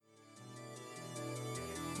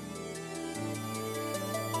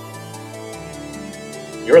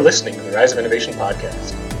You're listening to the Rise of Innovation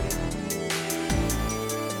podcast.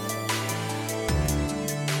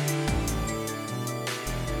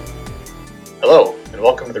 Hello, and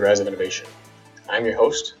welcome to the Rise of Innovation. I'm your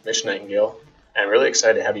host, Mitch Nightingale, and I'm really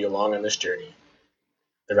excited to have you along on this journey.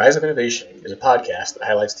 The Rise of Innovation is a podcast that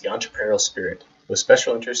highlights the entrepreneurial spirit with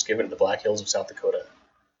special interest given to the Black Hills of South Dakota.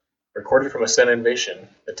 Recorded from Ascent Innovation,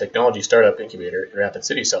 the technology startup incubator in Rapid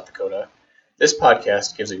City, South Dakota, this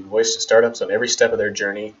podcast gives a voice to startups on every step of their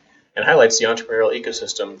journey and highlights the entrepreneurial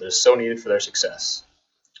ecosystem that is so needed for their success.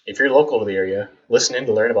 If you're local to the area, listen in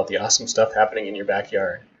to learn about the awesome stuff happening in your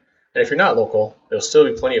backyard. And if you're not local, there'll still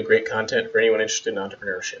be plenty of great content for anyone interested in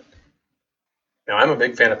entrepreneurship. Now, I'm a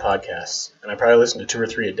big fan of podcasts, and I probably listen to 2 or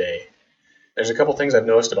 3 a day. There's a couple things I've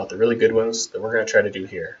noticed about the really good ones that we're going to try to do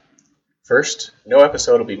here. First, no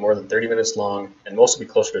episode will be more than 30 minutes long, and most will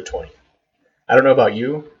be closer to 20. I don't know about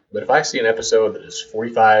you, but if I see an episode that is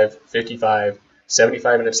 45, 55,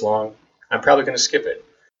 75 minutes long, I'm probably going to skip it,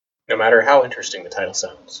 no matter how interesting the title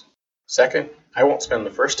sounds. Second, I won't spend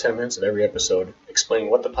the first 10 minutes of every episode explaining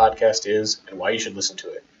what the podcast is and why you should listen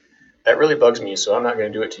to it. That really bugs me, so I'm not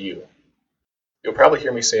going to do it to you. You'll probably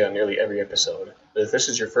hear me say on nearly every episode that if this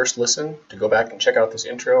is your first listen, to go back and check out this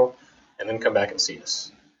intro, and then come back and see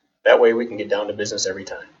us. That way we can get down to business every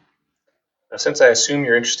time. Now, since I assume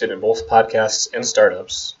you're interested in both podcasts and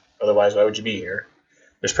startups, otherwise why would you be here,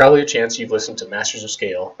 there's probably a chance you've listened to Masters of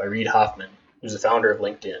Scale by Reid Hoffman, who's the founder of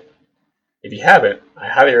LinkedIn. If you haven't, I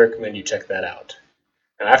highly recommend you check that out.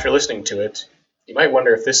 And after listening to it, you might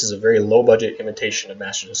wonder if this is a very low-budget imitation of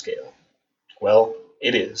Masters of Scale. Well,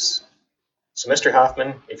 it is. So Mr.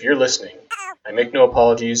 Hoffman, if you're listening, I make no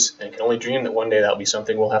apologies and can only dream that one day that'll be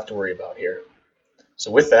something we'll have to worry about here.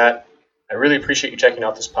 So with that, I really appreciate you checking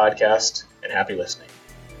out this podcast, and happy listening.